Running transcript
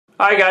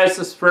Hi guys,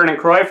 this is Vernon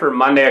Croy for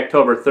Monday,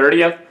 October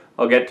 30th.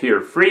 I'll get to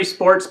your free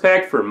sports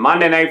pick for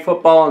Monday Night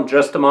Football in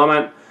just a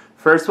moment.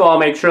 First of all,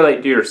 make sure that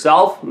you do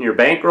yourself and your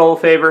bankroll a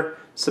favor.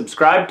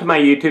 Subscribe to my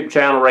YouTube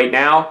channel right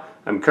now.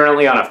 I'm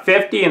currently on a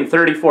 50 and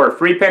 34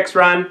 free picks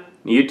run.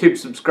 YouTube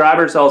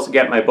subscribers also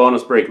get my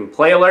bonus breaking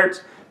play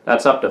alerts.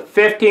 That's up to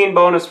 15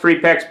 bonus free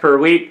picks per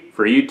week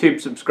for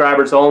YouTube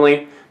subscribers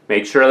only.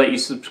 Make sure that you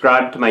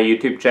subscribe to my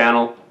YouTube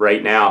channel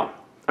right now.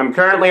 I'm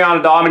currently on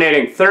a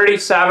dominating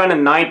 37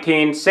 and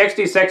 19,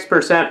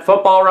 66%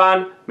 football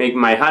run, making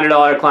my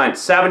 $100 client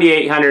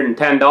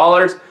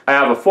 $7,810. I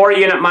have a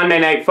 4-unit Monday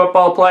Night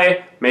Football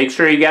play. Make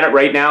sure you get it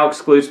right now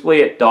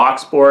exclusively at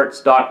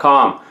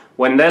DocSports.com.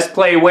 When this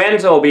play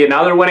wins, it will be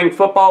another winning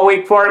football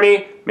week for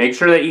me. Make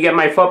sure that you get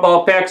my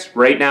football picks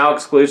right now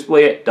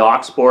exclusively at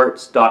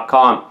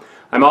DocSports.com.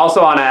 I'm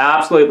also on an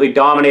absolutely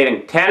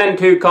dominating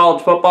 10-2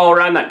 college football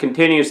run that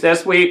continues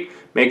this week.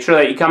 Make sure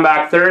that you come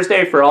back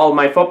Thursday for all of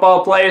my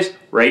football plays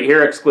right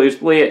here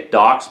exclusively at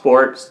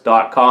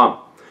DocSports.com.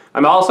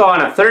 I'm also on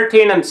a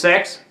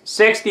 13-6,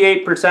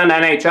 68%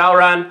 NHL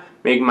run,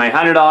 making my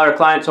 $100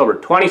 clients over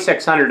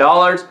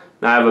 $2,600.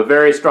 Now I have a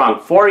very strong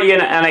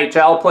 4-unit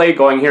NHL play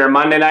going here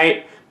Monday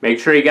night. Make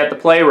sure you get the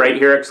play right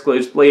here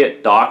exclusively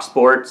at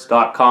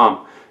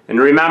DocSports.com. And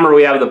remember,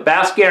 we have the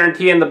best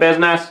guarantee in the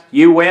business.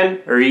 You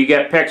win or you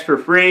get picks for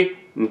free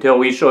until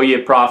we show you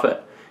a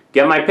profit.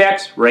 Get my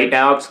picks right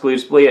now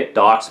exclusively at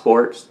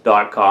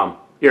DocSports.com.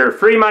 Your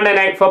free Monday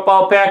Night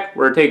Football pick,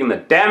 we're taking the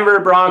Denver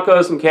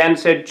Broncos and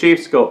Kansas City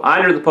Chiefs to go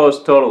under the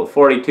post total of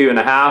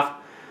 42.5.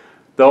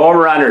 The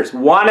over-unders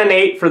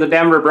 1-8 for the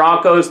Denver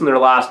Broncos in their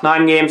last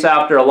 9 games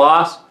after a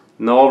loss.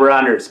 And the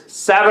over-unders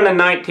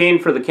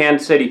 7-19 for the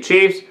Kansas City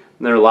Chiefs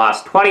in their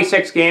last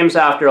 26 games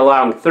after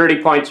allowing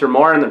 30 points or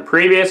more in the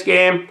previous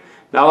game.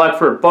 Now look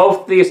for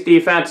both these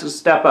defenses to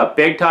step up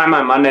big time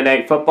on Monday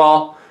Night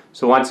Football.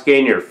 So once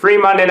again, your free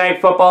Monday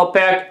Night Football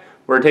pick,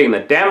 we're taking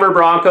the Denver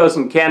Broncos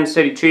and Kansas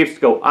City Chiefs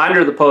to go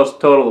under the post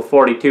total of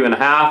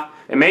 42.5.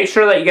 And make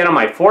sure that you get on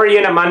my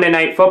 4-unit Monday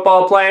Night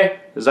Football play,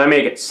 as I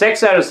make it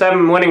 6 out of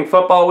 7 winning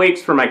football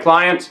weeks for my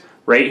clients,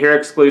 right here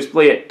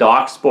exclusively at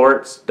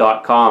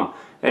DocSports.com.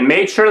 And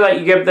make sure that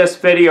you give this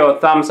video a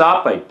thumbs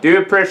up. I do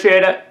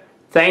appreciate it.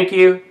 Thank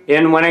you.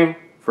 In winning,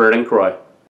 Vernon Croy.